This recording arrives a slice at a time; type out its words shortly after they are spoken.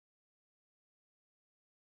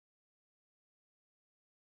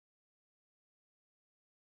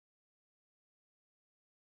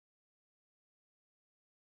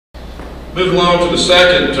Moving along to the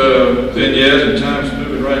second vignette, and time's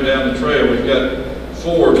moving right down the trail. We've got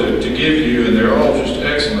 4 to give you, and they're all just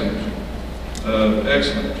excellent, I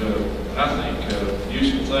think,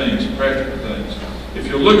 useful things, practical things. If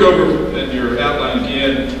you'll look over in your outline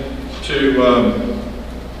again to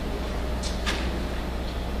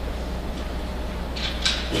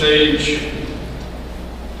page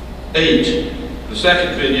 8, the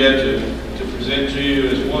second vignette to present to you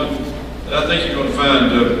is one that I think you're going to find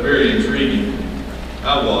very intriguing.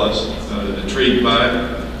 I was intrigued by it.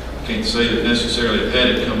 I can't say that necessarily I've had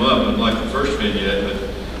it come up, unlike the first vignette, but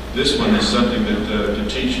this one is something that can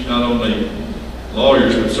teach not only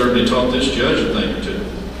lawyers, but certainly taught this judge a thing or two.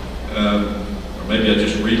 Or maybe I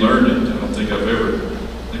just relearned it. I don't think I've ever, I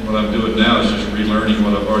think what I'm doing now is just relearning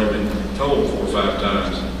what I've already been told 4 or 5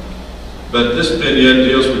 times. But this vignette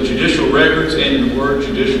deals with judicial records and the word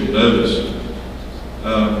judicial notice.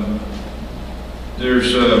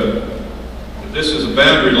 This is a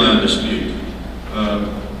boundary line dispute.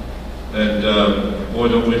 Boy,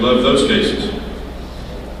 don't we love those cases.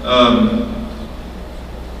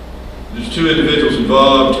 There's 2 individuals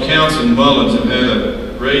involved. Counts and Mullins have had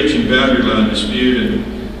a raging boundary line dispute.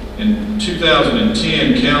 In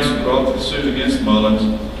 2010, Counts brought the suit against Mullins.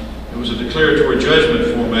 It was a declaratory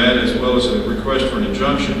judgment format as well as a request for an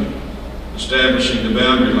injunction establishing the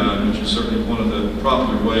boundary line, which is certainly one of the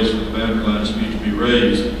popular ways for the boundary line dispute to be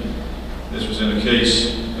raised. This was in a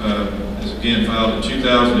case, as again filed in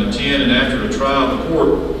 2010, and after a trial, the court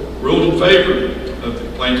ruled in favor of the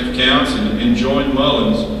plaintiff Counts and enjoined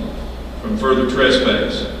Mullins from further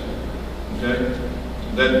trespass. Okay?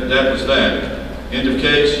 That was that. End of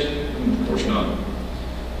case? Of course not.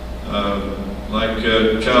 Like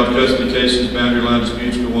child custody cases, boundary line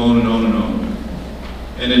disputes go on and on and on.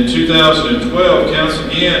 And in 2012, Counts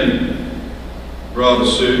again brought a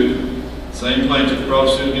suit. Same plaintiff brought a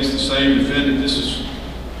suit against the same defendant.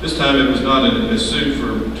 This time it was not a suit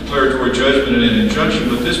for declaratory judgment and an injunction,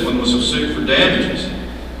 but this one was a suit for damages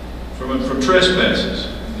from trespasses.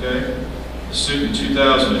 Okay? The suit in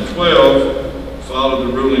 2012 followed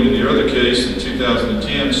the ruling in the other case in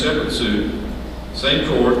 2010, a separate suit, same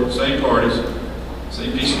court, same parties,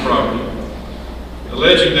 same piece of property,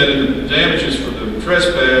 alleging that in the damages for the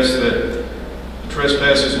trespass, that the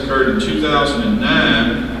trespasses occurred in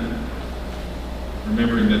 2009,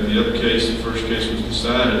 remembering that the other case, the first case, was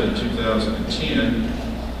decided in 2010,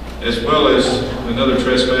 as well as another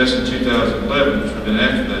trespass in 2011, which would have been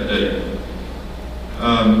after that date.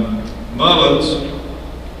 Mullins,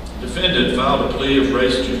 defendant, filed a plea of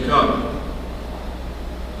res judicata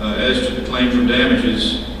as to the claim for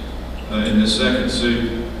damages in the second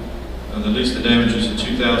suit, at least the damages in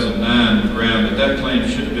 2009, on the ground that that claim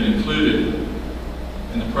should have been included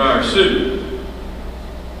in the prior suit.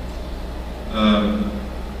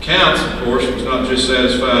 Counts, of course, was not just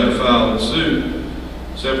satisfied to file a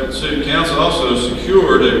separate suit. Counts also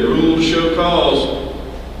secured a rule to show cause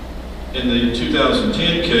in the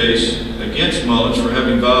 2010 case against Mullins for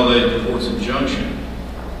having violated the court's injunction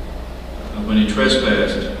when he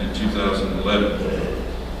trespassed in 2011.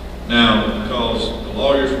 Now, because the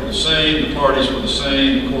lawyers were the same, the parties were the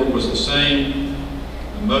same, the court was the same,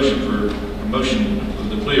 the motion of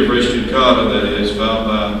the plea of res judicata, that is, filed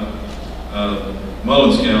by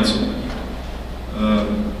Mullins' counsel,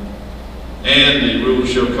 and the rule to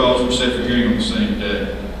show cause were set for hearing on the same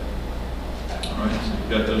day. All right, so you've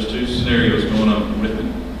got those 2 scenarios going on with it.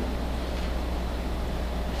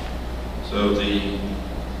 So the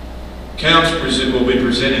counts will be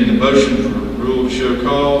presenting the motion for rule to show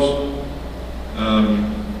cause.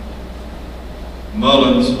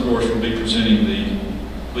 Mullins, of course, will be presenting the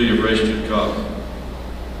plea of res judicata.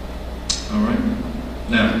 All right.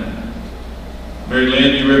 Now, Mary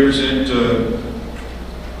Lynn, you represent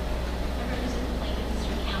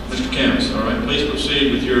Mr. Counts. All right. Please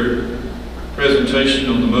proceed with your presentation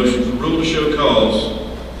on the motion for rule to show cause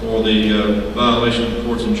for the violation of the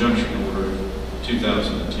court's injunction order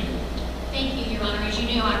 2010. Thank you, Your Honor. As you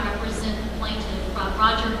know, I represent the plaintiff,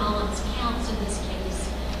 Roger Mullins Counts, in this case.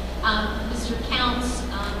 Mr. Counts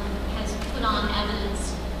has put on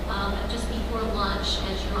evidence just before lunch,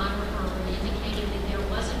 as Your Honor heard, indicating that there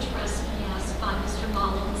was a trespass by Mr.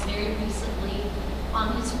 Mullins very recently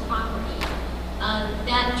on his property.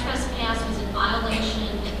 That trespass was in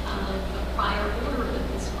violation of a prior order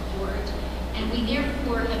of this court, and we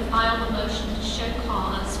therefore have filed a motion to show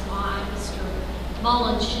cause why Mr.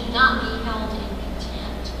 Mullins should not be held in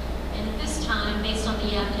contempt. And at this time, based on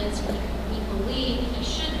the evidence, we believe he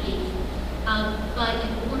should be. But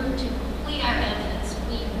in order to complete our evidence,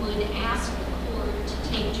 we would ask the court to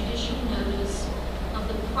take judicial notice of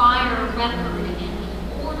the prior record and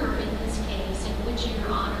the order in this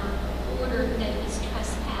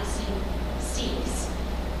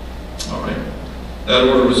That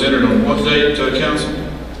order was entered on what date, Counsel?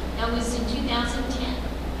 That was in 2010.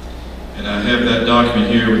 And I have that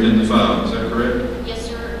document here within the file. Is that correct? Yes,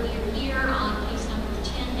 sir. We are here on case number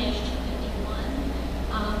 10-251.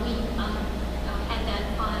 We had that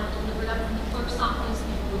file delivered up from the clerk's office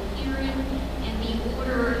before the hearing, and the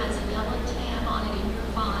order has a yellow tab on it in your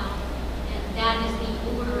file, and that is the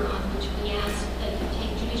order on which we ask that you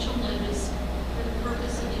take judicial notice for the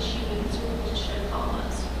purpose of issuing rule to show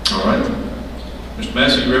cause. All right. Mr.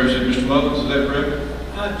 Massie, you represent Mr. Mullins, is that correct?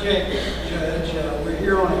 Judge, we're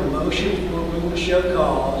here on a motion for rule to show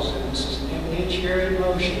cause, and this is an evidentiary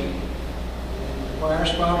motion. It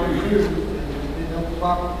requires proper proof, and there's been no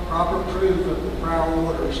proper proof of the prior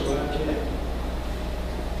order, so I object.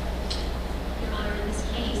 Your Honor, in this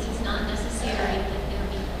case, it's not necessary that there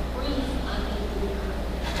be proof of the order.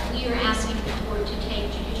 We are asking the court to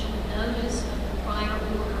take judicial notice of the prior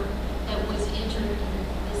order that was entered in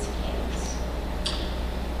this case.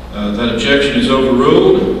 That objection is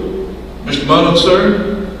overruled. Mr. Mullins,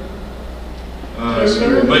 sir? Yes, sir.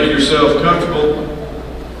 You will make yourself comfortable.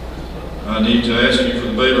 I need to ask you for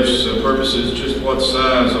the bailiff's purposes, just what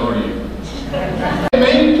size are you?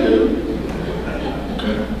 Me too.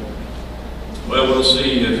 Okay. Well, we'll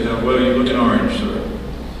see how well you look in orange, sir.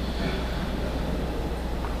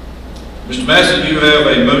 Mr. Massie, you have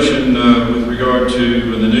a motion with regard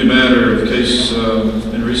to the new matter of case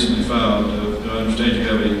been recently filed. Do I understand you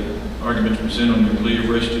have an argument to present on your plea of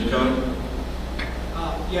res judicata?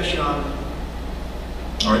 Yes, Your Honor.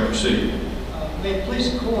 All right, proceed. May it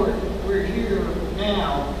please the court, we're here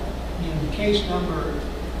now in case number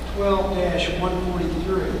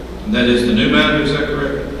 12-143. And that is the new matter, is that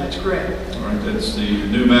correct? That's correct. All right, that's the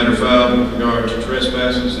new matter filed with regard to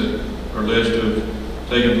trespasses that are alleged to have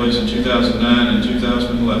taken place in 2009 and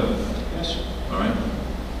 2011. Yes, sir. All right,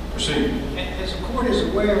 proceed. As the court is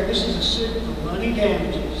aware, this is a suit for money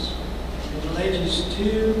damages. It alleges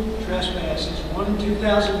two trespasses, one in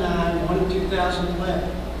 2009, one in 2011.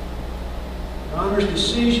 Your Honor's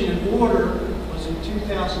decision and order was in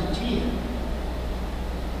 2010.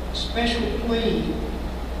 A special plea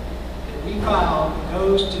that we filed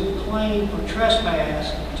goes to the claim for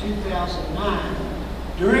trespass in 2009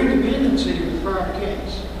 during the pendency of the prior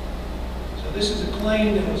case. So this is a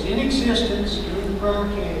claim that was in existence during the prior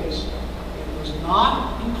case. It was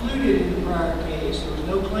not included in the prior case. There was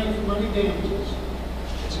no claim for money damages.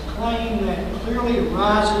 It's a claim that clearly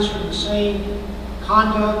arises from the same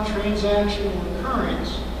conduct, transaction, or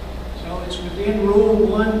occurrence. So it's within Rule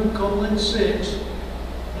 1:6,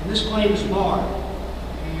 and this claim is barred.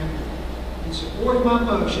 And in support of my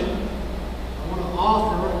motion, I want to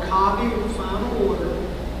offer a copy of the final order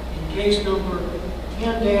in case number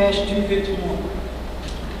 10-251.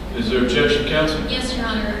 Is there objection, counsel? Yes, Your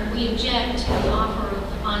Honor. We object to the offer of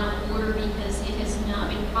the final order because it has not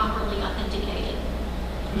been properly authenticated.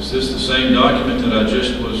 Is this the same document that I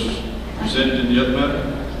just was presented in the other matter?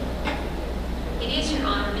 It is, Your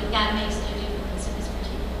Honor, but that makes no difference in this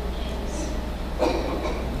particular case.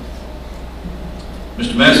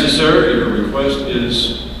 Mr. Massie, sir, your request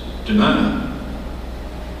is denied.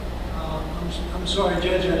 I'm sorry,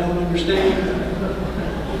 Judge, I don't understand.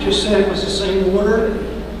 You just said it was the same order?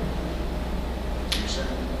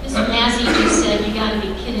 Mr. Massie just said, you got to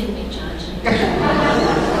be kidding me, Judge.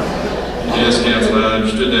 Yes, counsel, I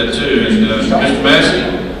understood that too. And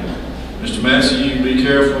Mr. Massie, you be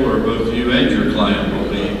careful, or both you and your client will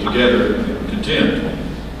be together in contempt.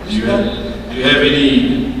 Do you have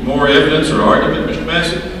any more evidence or argument, Mr.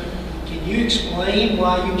 Massie? Can you explain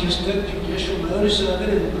why you just took judicial notice of it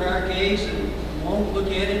in the prior case and won't look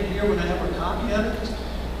at it here when I have a copy of it?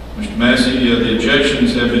 Mr. Massie, the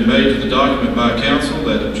objections have been made to the document by counsel.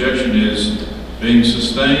 That objection is being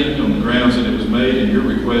sustained on the grounds that it was made, and your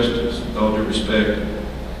request is, with all due respect,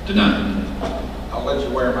 denied. I'll let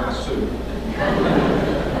you wear my suit.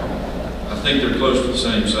 I think they're close to the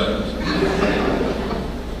same size.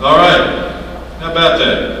 All right. How about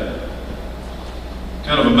that?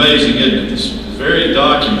 Kind of amazing, isn't it? This very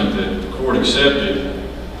document that the court accepted,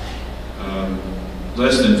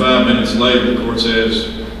 less than 5 minutes later, the court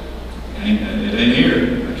says, it ain't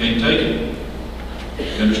here. I can't take it.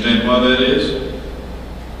 You understand why that is?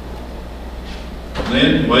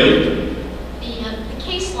 Lynn, Wade? The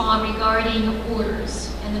case law regarding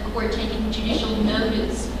orders and the court taking judicial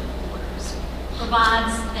notice of orders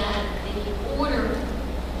provides that the order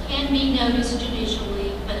can be noticed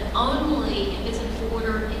judicially, but only if it's an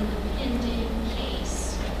order in the pending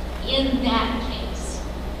case, in that case.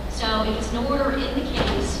 So if it's an order in the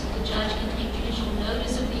case, the judge can take judicial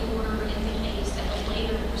notice of the order in the case at a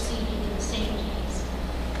later proceeding in the same case.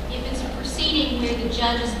 If it's a proceeding proceeding where the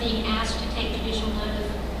judge is being asked to take judicial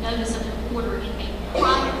notice of an order in a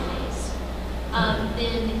prior case,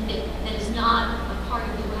 then that is not a part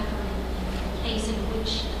of the record in the case in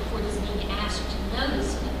which the court is being asked to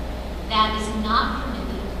notice it. That is not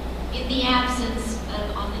permitted in the absence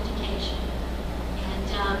of authentication.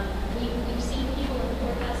 And we've seen people in the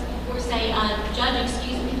courthouse before say, Judge,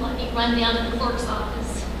 excuse me, let me run down to the clerk's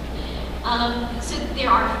office. So there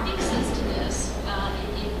are fixes to this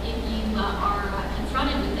if you are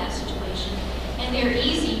confronted with that situation. And they're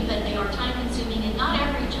easy, but they are time-consuming, and not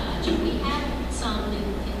every judge. We have some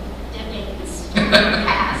in decades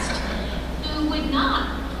past who would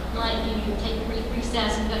not let you take a brief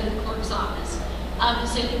recess and go to the clerk's office.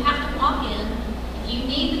 So you have to walk in. If you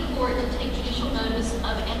need the court to take judicial notice of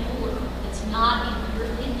an order that's not in your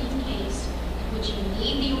pending case, in which you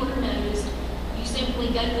need the order noticed, you simply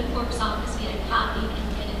go to the clerk's office, get a copy,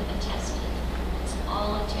 and get it attested. That's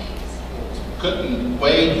all it takes. Couldn't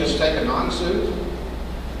Wade just take a non-suit?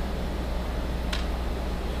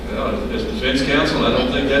 Well, as defense counsel, I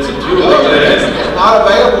don't think that's a tool. No, it's not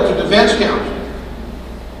available to defense counsel.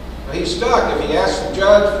 But he's stuck. If he asks the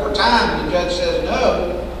judge for time and the judge says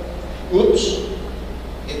no, whoops,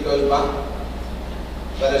 it goes by.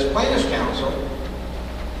 But as plaintiff's counsel,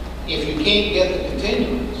 if you can't get the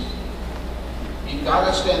continuance, you've got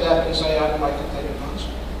to stand up and say, I'd like to take a non-suit.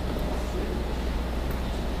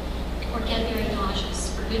 Or get very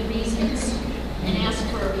nauseous for good reasons and ask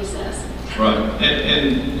for a recess. Right.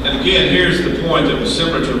 And again, here's the point that was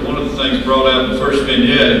similar to one of the things brought out in the first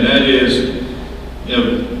vignette, and that is, you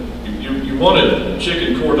know, you wanted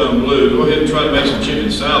chicken cordon bleu, go ahead and try to make some chicken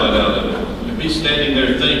salad out of it. You be standing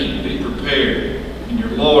there thinking, be prepared. And your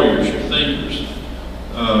lawyers, your thinkers,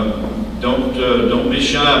 don't be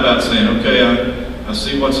shy about saying, okay, I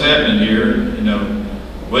see what's happening here. You know,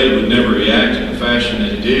 Wade would never react in the fashion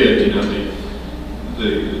that he did. You know,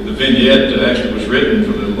 the vignette that actually was written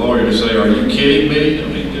for the lawyer to say, are you kidding me? I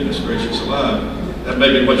mean, goodness gracious alive. That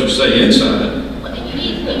may be what you say inside. Well, you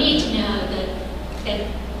need to know that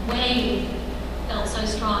Wade felt so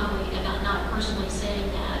strongly about not personally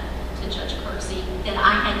saying that to Judge Kirksey that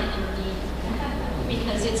I had to intervene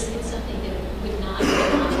because it's something that would not.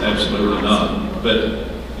 Absolutely not. But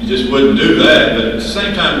you just wouldn't do that. But at the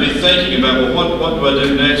same time, be thinking about, well, what do I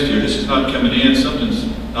do next here? This is not coming in. Something's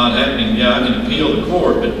not happening. Yeah, I can appeal the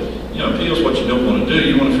court, but you know, appeal's what you don't want to do.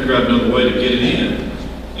 You want to figure out another way to get it in.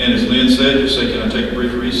 And as Lynn said, just say, can I take a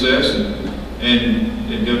brief recess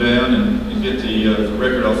and go down and get the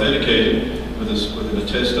record authenticated with an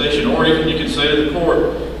attestation, or even you can say to the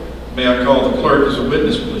court, may I call the clerk as a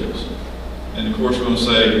witness, please? And the court's going to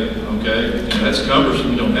say, okay, and that's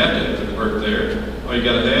cumbersome. You don't have to have the clerk there. All you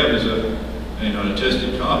got to have is an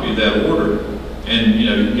attested copy of that order, and you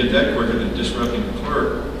know you can get that quicker than disrupting the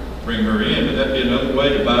clerk. Bring her in, but that'd be another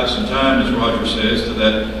way to buy some time, as Roger says, to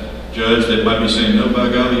that judge that might be saying, no, by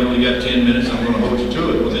golly, you only got 10 minutes, I'm going to hold you to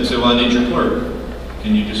it. Well, then say, well, I need your clerk.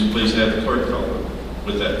 Can you just please have the clerk call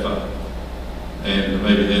with that file? And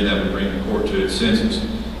maybe then that would bring the court to its senses.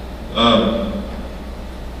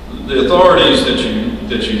 The authorities that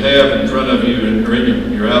you have in front of you are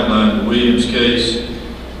in your outline, the Williams case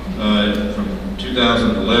from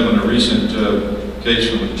 2011, a recent case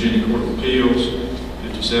from the Virginia Court of Appeals,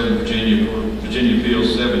 57 Virginia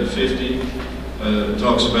Appeals 750,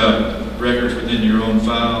 talks about records within your own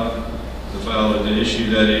file. The file that issue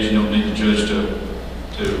that is, you don't need the judge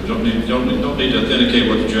don't need to authenticate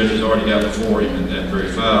what the judge has already got before him in that very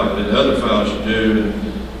file. But in other files you do, and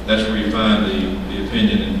that's where you find the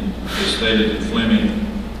opinion as stated in Fleming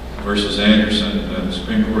versus Anderson, the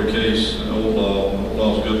Supreme Court case, old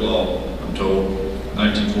law's good law, I'm told,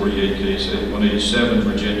 1948 case, 187,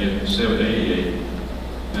 Virginia 788.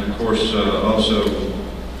 And of course, also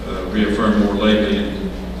reaffirmed more lately,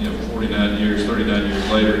 39 years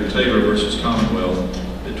later, Taylor versus Commonwealth,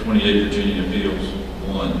 at 28 Virginia Appeals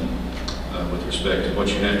 1, with respect to what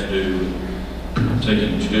you have to do with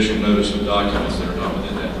taking judicial notice of documents that are not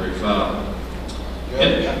within that very file.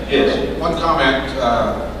 Yes. One comment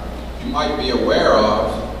you might be aware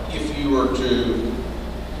of, if you were to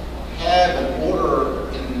have an order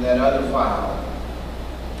in that other file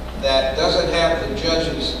that doesn't have the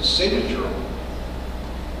judge's signature on it,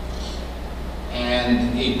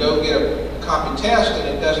 and you go get a copy test and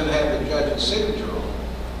it doesn't have the judge's signature on it,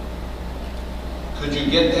 could you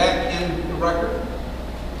get that in the record?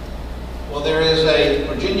 Well, there is a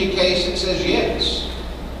Virginia case that says yes,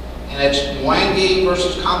 and it's Wangi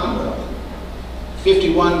versus Commonwealth,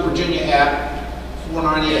 51 Virginia Act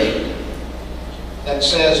 498, that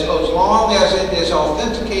says, as long as it is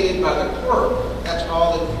authenticated by the clerk, that's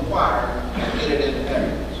all that's required to get it into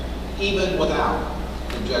evidence. even without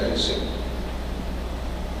the judge's signature.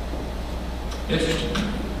 Interesting.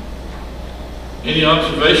 Any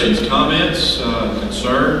observations, comments,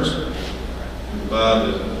 concerns by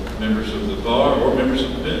the members of the bar or members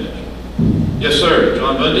of the bench? Yes, sir.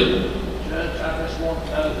 John Bundy? Judge, I just want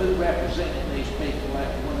to know who represented these people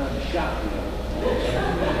after one of the shot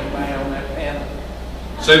anybody on that panel.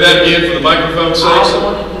 Say that again for the microphone's sake. I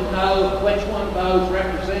wanted to know which one of those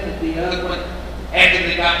represented the other one after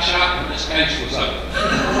they got shot when this case was over.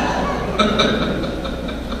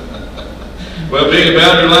 Well, being a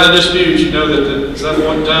boundary line dispute, you know that at some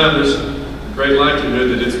point in time there's a great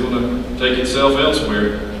likelihood that it's going to take itself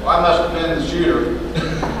elsewhere. Well, I must have been the shooter.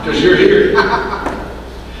 Because you're here.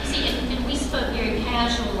 See, and we spoke very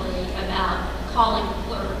casually about calling the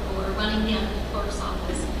clerk or running down to the clerk's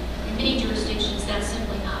office. In many jurisdictions, that's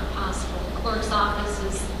simply not possible. The clerk's office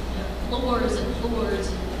is floors and floors,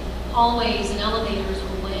 and hallways and elevators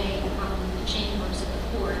away from the chambers of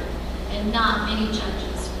the court, and not many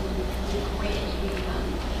judges would grant you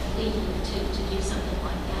leave to do something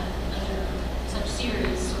like that under such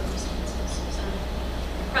serious circumstances. So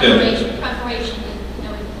preparation and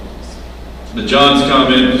knowing the rules. But John's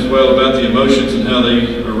comment as well about the emotions and how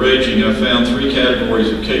they are raging. I found 3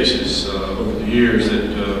 categories of cases over the years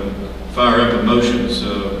that fire up emotions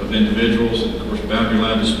of individuals. And of course, boundary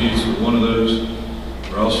line disputes are one of those.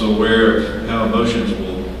 We're also aware of how emotions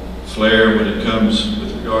will flare when it comes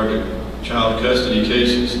with regard to child custody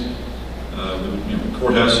cases.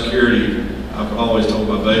 Courthouse security, I've always told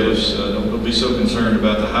my bailiffs, don't be so concerned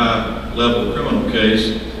about the high-level criminal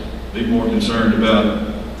case. Be more concerned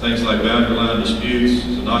about things like boundary line disputes,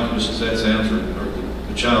 as innocuous as that sounds, or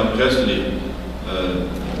the child custody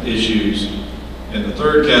issues. And the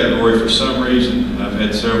third category, for some reason, and I've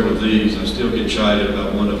had several of these, I still get chided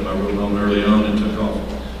about one of them I wrote on early on and took off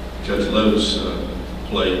Judge Lowe's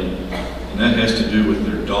plate, and that has to do with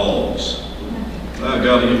their dogs. By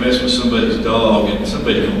golly, you mess with somebody's dog and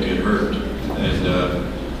somebody's going to get hurt, and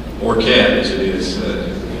or cat as it is.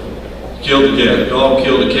 Killed a cat, a dog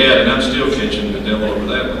killed a cat, and I'm still catching the devil over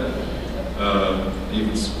that one.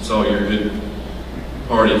 Even saw your good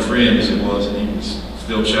party friend as it was, and he was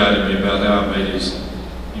still chiding me about how I made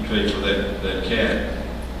he paid for that cat.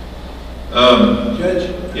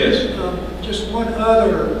 Judge? Yes. Just one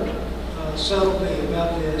other subtlety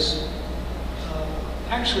about this.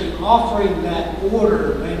 Actually, offering that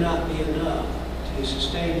order may not be enough to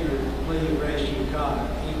sustain your plea of res judicata,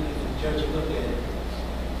 even if the judge look at it.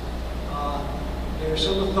 There's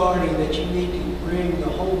some authority that you need to bring the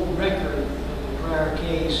whole record of the prior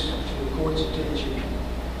case to the court's attention.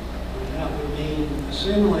 And that would mean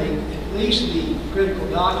assembling at least the critical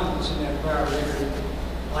documents in that prior record,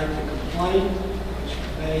 like the complaint, which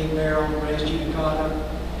may bear on res judicata,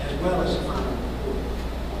 as well as the final report.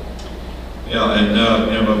 Yeah,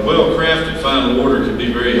 and a well-crafted final order could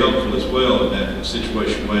be very helpful as well in that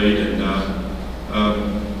situation, Wade. And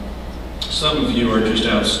some of you are just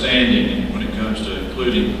outstanding when it comes to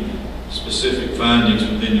including specific findings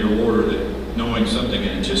within your order, that knowing something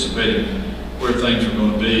and anticipating where things are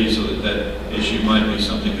going to be, so that issue might be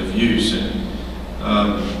something of use. And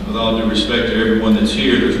with all due respect to everyone that's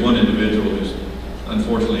here, there's one individual who's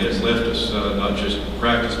unfortunately has left us, not just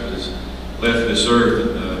practice, but has left this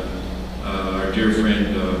earth. Our dear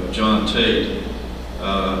friend John Tate.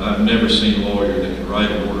 I've never seen a lawyer that can write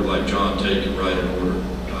an order like John Tate can write an order.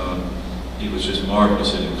 He was just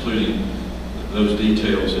marvelous at including those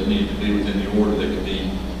details that need to be within the order that could be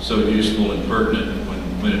so useful and pertinent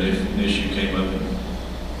when and if an issue came up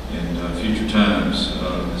in future times,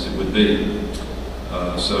 as it would be.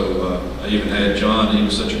 I even had John. He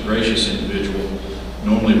was such a gracious individual.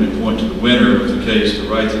 Normally we point to the winner of the case to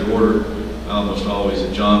write the order. Almost always,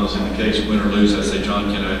 if John was in the case, win or lose, I'd say,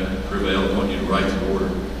 John, can I prevail upon you to write the order?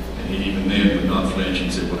 And he even then would not flinch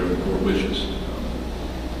and say, whatever the court wishes.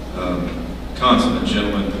 Consummate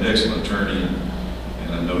gentleman, excellent attorney,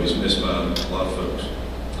 and I know he's missed by a lot of folks.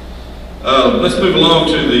 Let's move along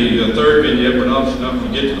to the third vignette. We're not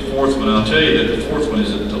going to get to the fourth one. I'll tell you that the fourth one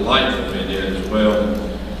is a delightful vignette as well.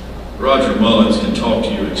 Roger Mullins can talk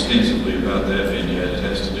to you extensively about that vignette. It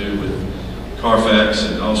has to do with Carfax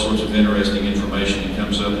and all sorts of interesting information that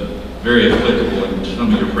comes up, very applicable in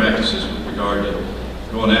some of your practices with regard to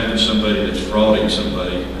going after somebody that's frauding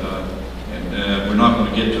somebody. We're not going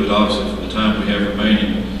to get to it, obviously, for the time we have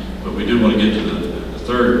remaining, but we do want to get to the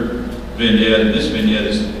third vignette, and this vignette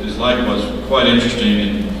is likewise quite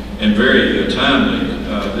interesting and very timely.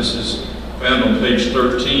 This is found on page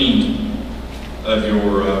 13 of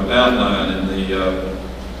your outline, and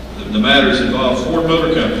the matters involve Ford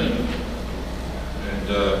Motor Company.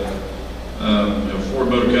 And Ford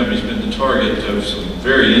Motor Company has been the target of some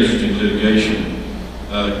very interesting litigation,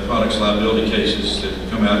 products liability cases that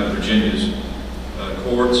come out of Virginia's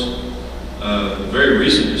courts. A very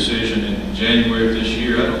recent decision in January of this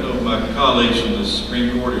year. I don't know if my colleagues from the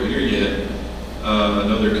Supreme Court are here yet. I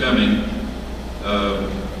know they're coming.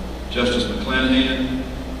 Justice McClanahan,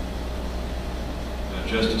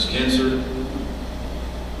 Justice Kinser.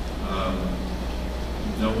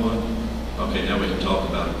 No one? Okay, now we can talk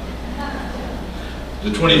about it. The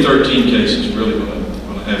 2013 case is really going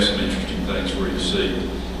to have some interesting things for you to see.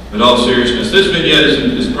 But in all seriousness, this vignette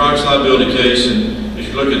is a products liability case, and if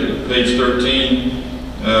you look at page 13,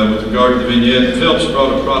 with regard to the vignette, Phelps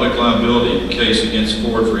brought a product liability case against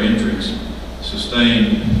Ford for injuries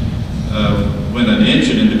sustained when an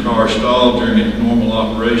engine in the car stalled during its normal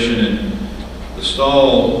operation, and the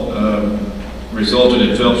stall resulted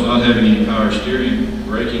in Phelps not having any power steering,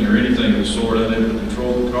 braking, or anything of the sort, unable to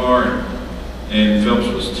control the car, and Phelps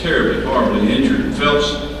was terribly, horribly injured. Phelps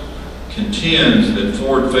contends that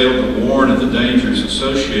Ford failed to warn of the dangers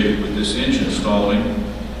associated with this engine stalling,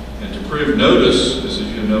 and to prove notice, as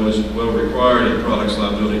you know is well required in products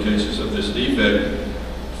liability cases of this defect,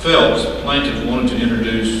 Phelps, plaintiff, wanted to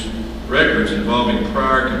introduce records involving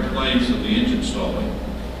prior complaints of the engine stalling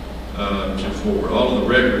to Ford. All of the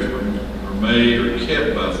records were made or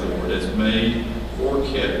kept by Ford. That's made or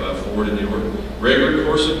kept by Ford in the regular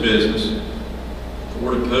course of business.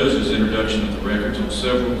 Ford opposes introduction of the records on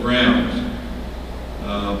several grounds,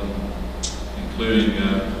 including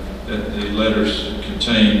that the letters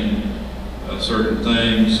contain certain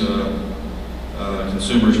things,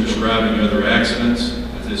 consumers describing other accidents,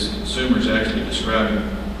 that this consumers actually describing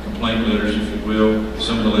complaint letters, if you will.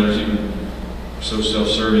 Some of the letters even were so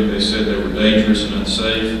self-serving they said they were dangerous and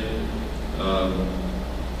unsafe.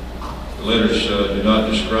 The letters do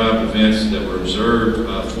not describe events that were observed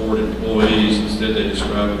by Ford employees. Instead, they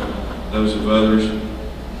describe those of others.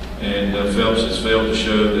 And Phelps has failed to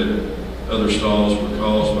show that other stalls were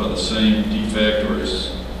caused by the same defect or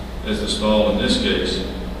as the stall in this case.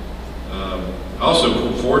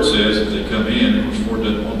 Also, Ford says if they come in, of course Ford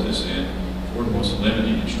doesn't want this in, Ford wants a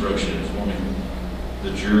limiting instruction informing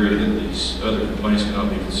the jury that these other complaints cannot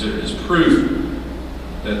be considered as proof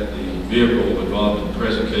that the vehicle involved in the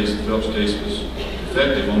present case, the Phelps case, was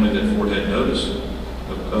defective, only that Ford had notice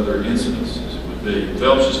of other incidents, as it would be.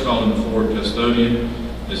 Phelps is calling the Ford custodian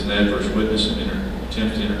as an adverse witness and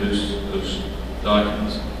attempts to introduce those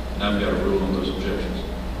documents. And I've got a rule on those objections.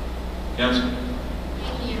 Counsel?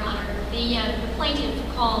 Thank you, Your Honor. The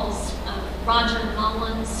plaintiff calls Roger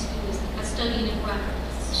Mullins, who is the custodian of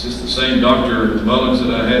records. Is this the same Dr. Mullins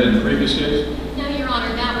that I had in the previous case? No, Your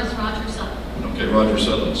Honor, that was Roger Sutton. Okay, Roger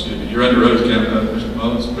Sutherland, excuse me. You're under oath, Mr.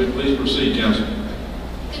 Mullins. Please proceed, counsel.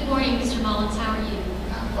 Good morning, Mr. Mullins. How are you?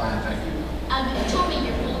 I'm fine, thank you. Tell me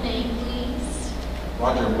your full name, please.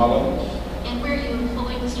 Roger Mullins, And where you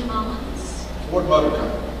employ, Mr. Mullins? Ford Motor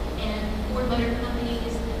Company, And Ford Motor Company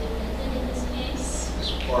is the defendant in this case? as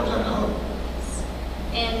far as I know.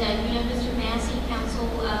 And you know Mr. Massie, counsel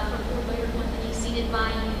for Ford Motor Company, seated by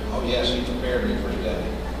you? Oh, yes, he prepared me for today.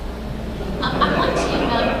 I want to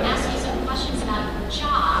ask you some questions about your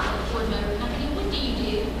job at Ford Motor Company. What do you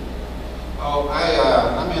do? Oh,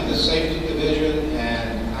 I'm in the safety division,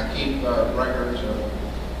 and I keep records of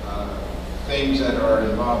things that are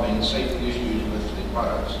involving safety issues with the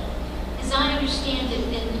products. As I understand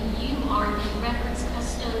it, then you are the records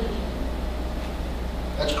custodian,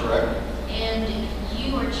 That's correct. and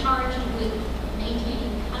you are charged with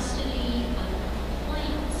maintaining custody of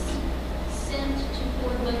complaints sent to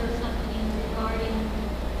Ford Motor Company regarding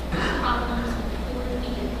problems with Ford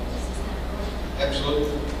vehicles. Is that correct?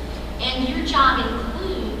 Absolutely. And your job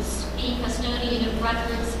includes being custodian of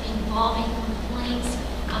records involving complaints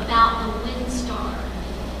about the Windstar.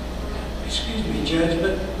 Excuse me, Judge,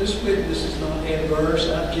 but this witness is not adverse.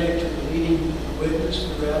 I object to the leading witness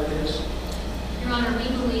throughout this. Your Honor, we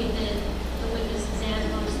believe that the witness is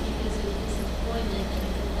adverse because of his employment,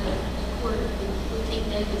 and that the court would take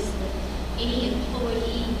notice that any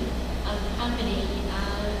employee of the company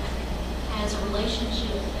has a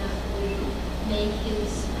relationship that would make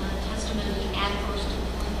his testimony adverse to the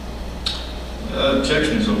plaintiff.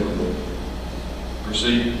 Objection is overruled.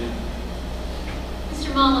 Proceed.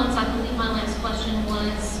 Mr. Mullins, I believe my last question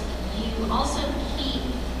was, you also keep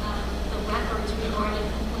the records regarding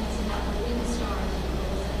complaints about the Windstar vehicle,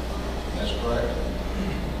 is that correct? That's correct.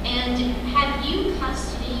 And have you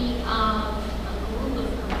custody of a group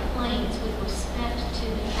of complaints with respect to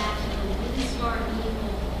the fact that the Windstar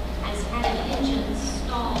vehicle has had an engine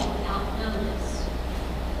stall without notice?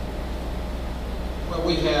 Well,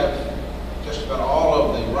 we have just about all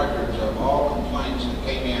of the records of all complaints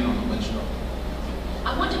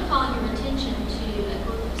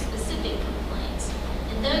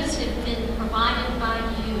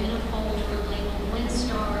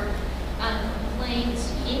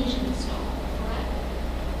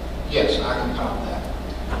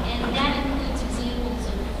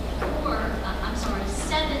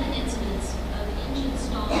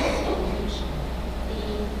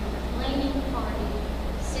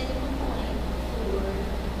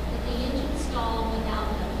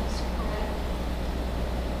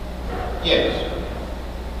Yes.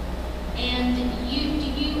 And do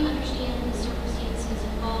you understand the circumstances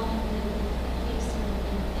involved in the case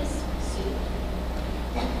in this suit?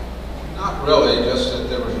 Not really, just that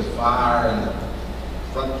there was a fire in the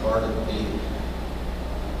front part of the vehicle.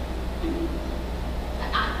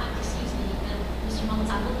 Excuse me, Mr.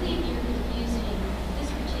 Mullins, I believe you're confusing this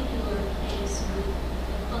particular case with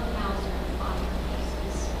the Funkhauser fire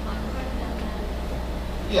cases. Am I correct about that?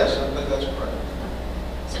 Yes, I think that's correct.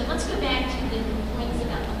 So let's go back to the complaints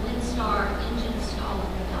about the Windstar engine stall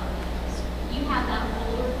documents. You have that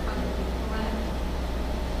folder in front of you, correct?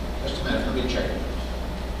 Just a minute, let me check.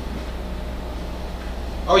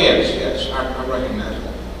 Oh, yes, I recognize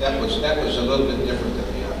that. That was a little bit different than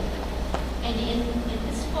the other. And in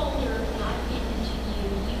this folder that I've given to you,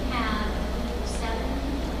 you have 7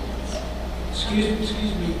 complaints.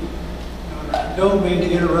 Excuse me, Your Honor, I don't mean to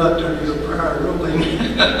interrupt under your prior ruling,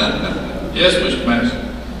 Yes, Mr. Massie.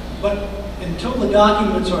 but until the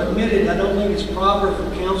documents are admitted, I don't think it's proper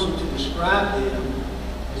for counsel to describe them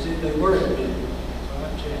as if they were admitted. So I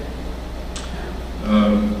object.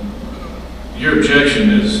 Your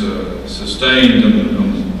objection is sustained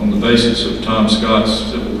on the basis of Tom Scott's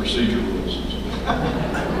civil procedure rules.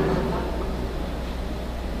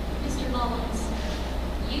 Mr. Mullins,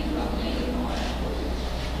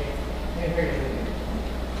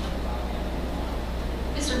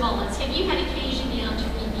 Mr. Mullins, have you had occasion now to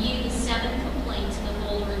review the 7 complaints in the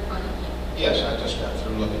folder in front of you? Yes, I just got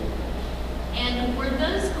through looking. And were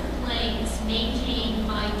those complaints maintained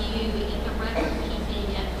by you in the record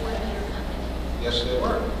keeping at Ford Motor Company? Yes, they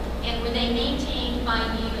were. And were they maintained by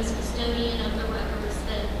you as custodian of the records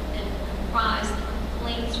that comprise the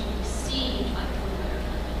complaints you received by Ford Motor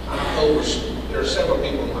Company? There are several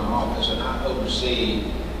people in my office, and I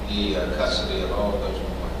oversee the custody of all of those complaints.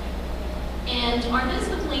 And are those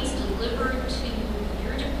complaints delivered to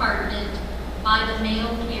your department by the mail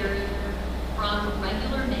carrier from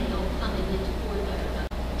regular mail coming into Ford Motor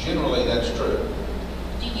Company? Generally, that's true.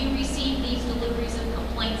 Do you receive these deliveries of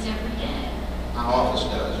complaints every day? My office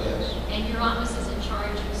does, yes. And your office is in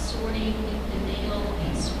charge of sorting the mail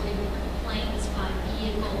and sorting the complaints by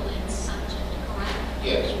vehicle and subject, correct?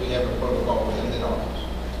 Yes, we have a protocol within the office.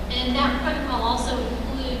 And that protocol also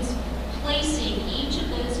includes placing each of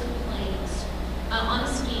those complaints on a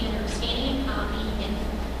scanner, scanning a copy, and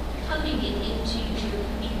coding it into your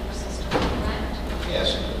computer system, correct?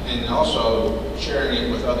 Yes, and also sharing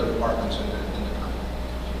it with other departments in the company.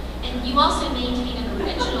 And you also maintain an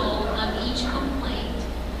original of each complaint,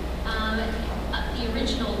 the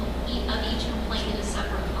original of each complaint in a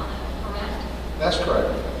separate file, correct? That's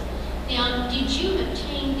correct. Now, did you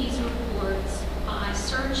obtain these reports by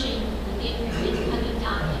searching within your encoded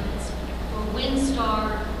documents for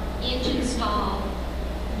Windstar, engine stall,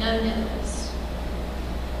 no notice?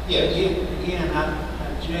 Yes. Again, I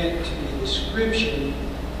object to the description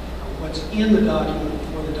of what's in the document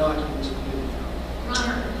before the document's admitted. Your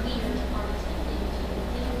Honor, we are departments that need to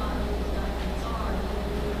identify what these documents are, and if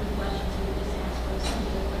there are questions, we just ask for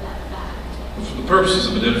something for that fact. For the purposes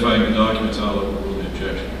of identifying the documents, I'll overrule the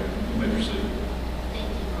objection. You may proceed. Thank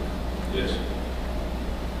you. Yes.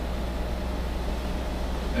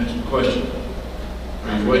 Answer the question.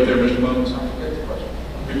 Are you wait there, Mr. Mullins? I forget the question.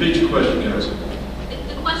 Repeat your question, counsel.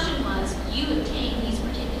 The question was, you obtained these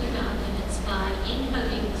particular documents by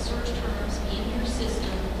encoding the search terms in your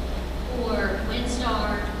system for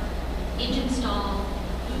Windstar, engine stall,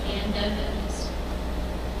 and no notice.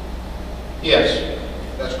 Yes,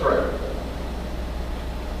 that's correct.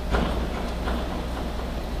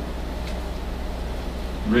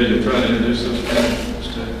 Ready to try to introduce those documents,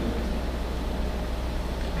 Ms. Tate?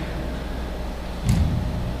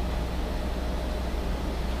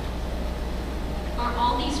 Are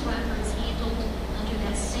all these records handled under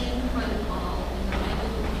that same protocol in the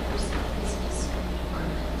regular course of business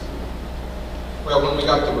department? Well, when we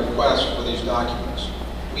got the request for these documents,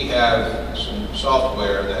 we have some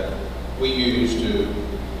software that we use to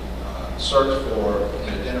search for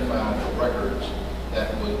and identify the records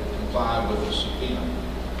that would comply with the subpoena.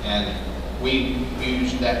 And we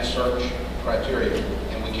used that search criteria,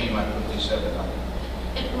 and we came up with these 7 documents.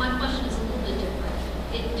 And my question is a little bit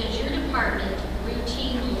different. Does your department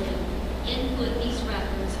routinely input these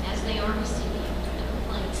records as they are received, the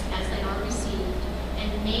complaints as they are received,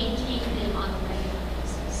 and maintain them on a regular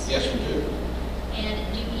basis? Yes, we do.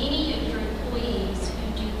 And do any of your employees who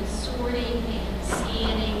do the sorting and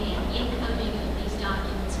scanning and encoding of these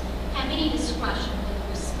documents have any discretion with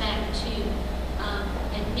respect to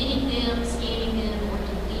admitting them, scanning them, or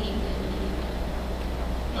deleting them in any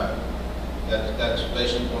way? No, that's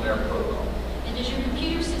based upon our protocol. And does your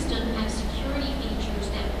computer system have security features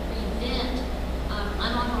that prevent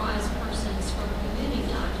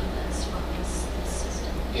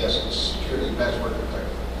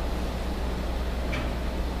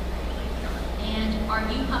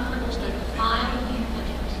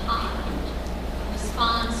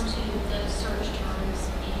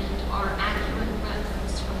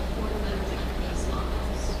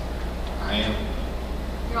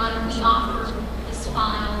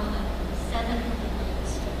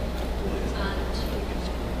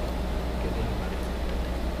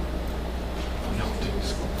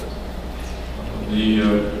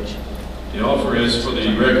is for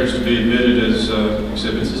the records to be admitted as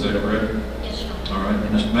exhibits, is that correct? Yes, Your Honor. All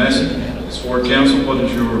right, Mr. Massie, as for counsel, what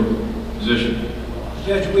is your position?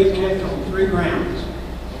 Judge, we object on 3 grounds.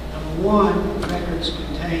 Number 1, the records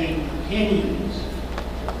contain opinions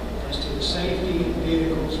as to the safety of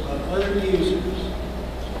vehicles by other users,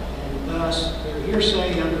 and thus they're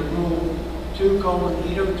hearsay under Rule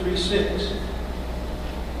 2:8036.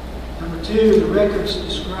 Number 2, the records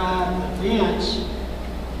describe events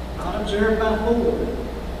not observed by board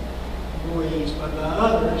employees but by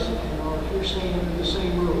others and are hearsay under the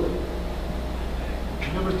same rule.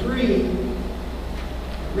 Number 3,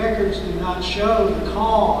 records do not show the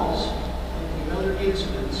cause of the other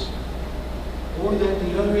incidents or that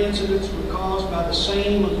the other incidents were caused by the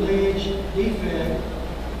same alleged defect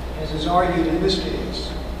as is argued in this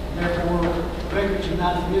case. Therefore, records are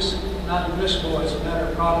not admissible as a matter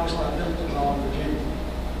of products liability law in Virginia.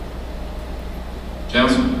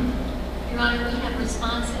 Counsel? Your Honor, we have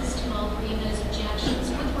responses to all 3 of those objections.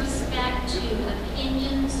 With respect to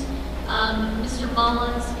opinions, Mr.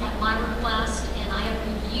 Mullins, at my request, and I have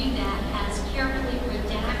reviewed that, has carefully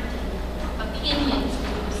redacted opinions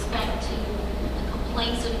with respect to the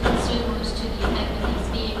complaints of consumers to the effect that these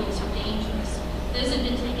vehicles are dangerous. Those have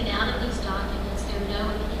been taken out of these documents. There are no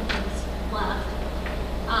opinions left.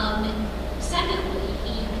 Secondly,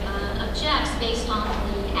 he objects based on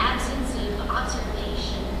the absence of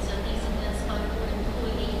observations of these events by board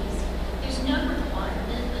employees. There's no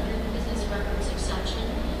requirement under the business records exception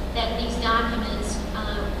that these documents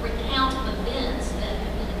recount events that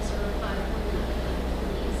have been observed by board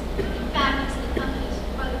employees. In fact, it's the company's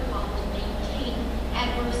protocol to maintain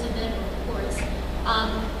adverse event reports,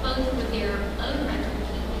 both for their own record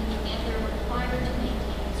keeping and they're required to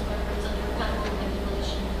maintain these records under federal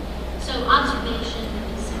regulation. So observation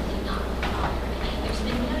is simply not required, and there's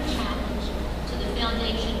been no challenge to the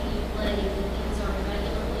foundation we've laid that these are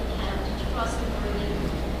regularly kept trustworthy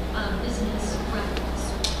business records.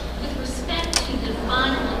 With respect to the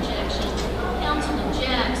final objection, counsel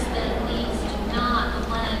objects that these do not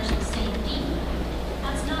allege the same defect.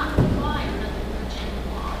 That's not required under Virginia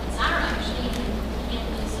law. It's our understanding in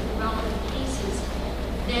these relevant cases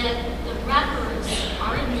that the records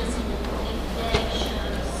are admissible if they show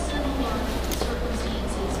similar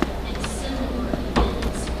circumstances and similar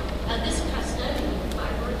events. This custodian, by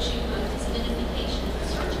virtue of his identification of the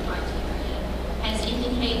search criteria, has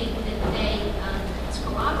indicated that it's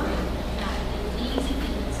corroborated the fact that these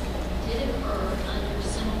events did occur under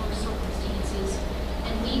similar circumstances,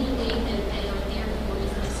 and we believe that they are therefore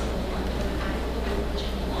admissible under applicable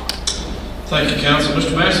Virginia law. Thank you, counsel.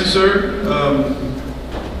 Mr. Massie, sir?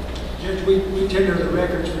 Judge, we tender the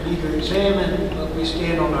records for you to examine, but we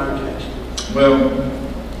stand on our objection. Well,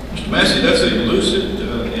 Mr. Massie, that's a lucid,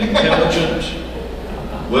 intelligent,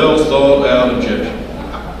 well thought out objection.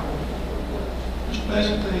 Mr.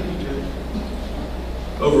 Massie? Thank you, Judge.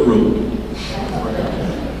 Overruled.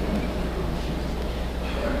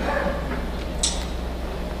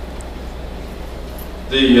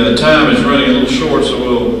 The time is running a little short, so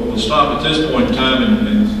we'll stop at this point in time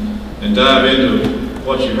and dive into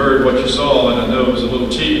what you heard, what you saw, and I know it was a little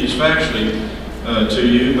tedious factually to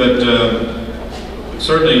you, but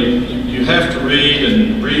certainly you have to read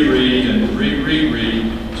and reread and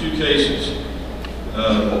reread 2 cases.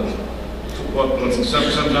 What's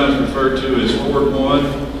sometimes referred to as Ford 1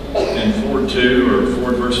 and Ford 2, or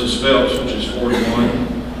Ford versus Phelps, which is Ford 1,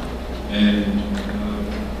 and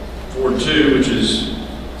Ford 2, which is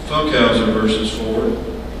Funkhauser versus Ford.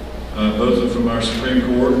 Both are from our Supreme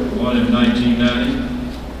Court, one in 1990,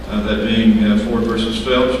 that being Ford versus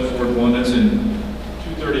Phelps, Ford 1, that's in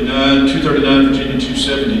 239 Virginia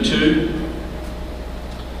 272.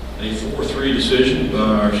 A 4-3 decision by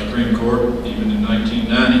our Supreme Court, even in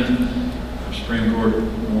 1990. Our Supreme Court,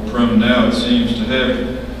 more prone now, it seems, to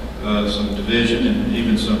have some division and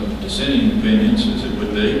even some dissenting opinions, as it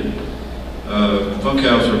would be.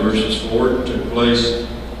 Funkhauser versus Ford took place,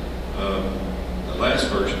 the last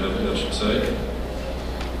version of it, I should say.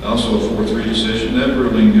 Also a 4-3 decision. That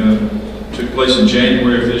ruling took place in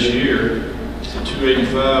January of this year. The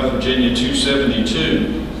 285 Virginia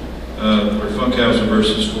 272, where Funkhauser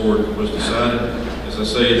versus Ford was decided. As I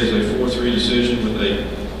say, it is a 4-3 decision with a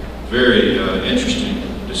very interesting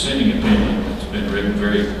dissenting opinion that's been written,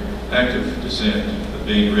 very active dissent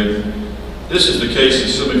being written. This is the case,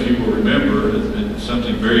 as some of you will remember, that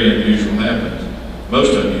something very unusual happened,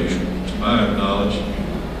 most unusual to my knowledge.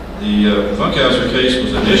 The Funkhauser case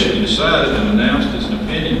was initially decided and announced as an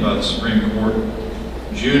opinion by the Supreme Court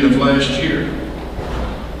June of last year.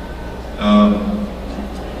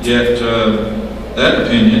 Yet that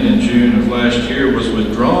opinion in June of last year was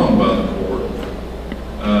withdrawn by the court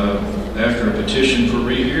petition for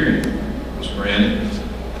rehearing was granted.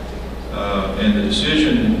 And the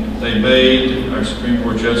decision they made, our Supreme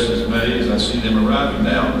Court justices made, as I see them arriving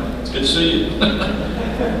now, it's good to see you.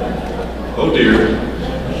 Oh dear.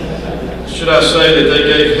 Should I say that they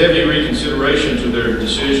gave heavy reconsideration to their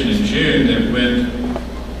decision in June that went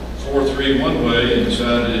 4-3 one way and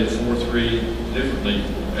decided it 4-3 differently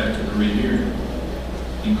after the rehearing.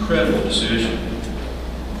 Incredible decision.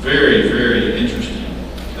 Very, very interesting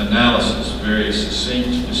analysis, very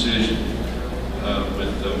succinct decision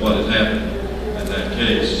with what had happened in that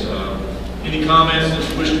case. Any comments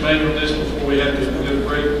that you wish to make on this before we have to go to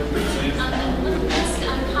break?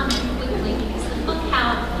 Let's comment quickly because the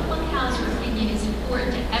Funkhauser opinion is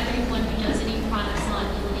important to everyone who does any products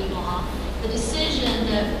liability law. The decision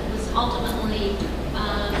that was ultimately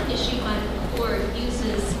issued by the court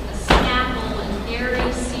uses a scalpel in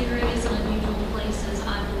very serious and unusual places,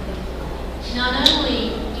 I believe. Not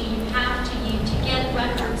only do you have to get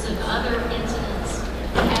records of other incidents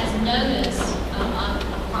as notice of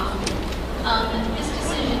a problem, this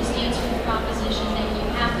decision stands for the proposition that you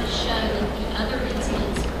have to show that the other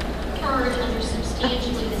incidents occurred under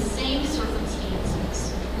substantially the same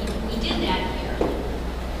circumstances. We did that here.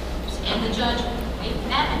 And the judge made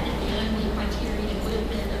that the only criteria that would have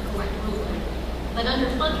been a correct ruling. But under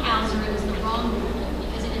Funkhauser, it was the wrong ruling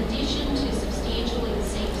because in addition to substantially the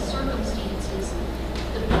same circumstances,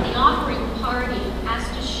 the offering party has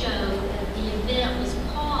to show that the event was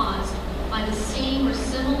caused by the same or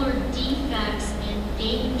similar defects and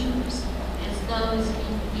dangers as those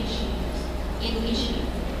in issue.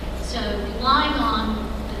 So relying on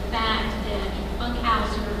the fact that in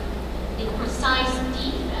Funkhauser, the precise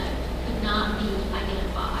defect could not be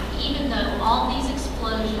identified, even though all these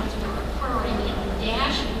explosions were occurring in the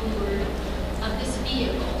dashboard of this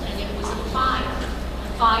vehicle, and it was a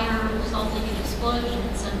fire resulting in explosion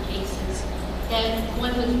in some cases, that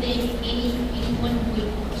one would think anyone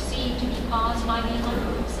would perceive to be caused by the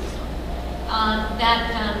electrical system.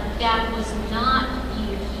 That was not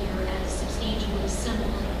viewed here as substantially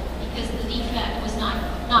similar because the defect was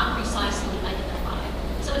not precisely identified.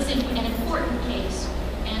 So it's an important case,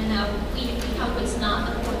 and we hope it's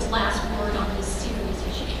not the court's last word on this serious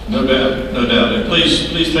issue. No doubt, no doubt. And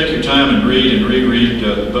please take your time and read and reread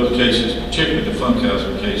both cases, particularly the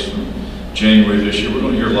Funkhauser case from January this year. We're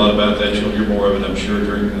going to hear a lot about that. You'll hear more of it, I'm sure,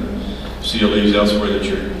 during the CLEs elsewhere that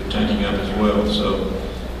you're taking up as well. So,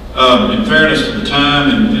 in fairness to the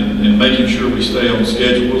time and making sure we stay on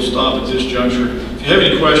schedule, we'll stop at this juncture. If you have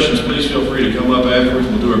any questions, please feel free to come up afterwards.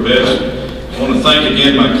 We'll do our best. I want to thank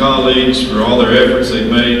again my colleagues for all their efforts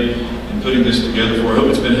they've made in putting this together for. I hope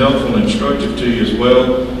it's been helpful and instructive to you as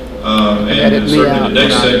well. And certainly the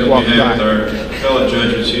next segment we have with our appellate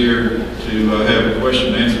judges here to have a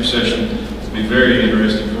question and answer session will be very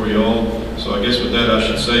interesting for you all. So I guess with that I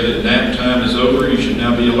should say that nap time is over. You should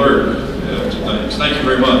now be alert to things. Thank you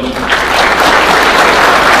very much.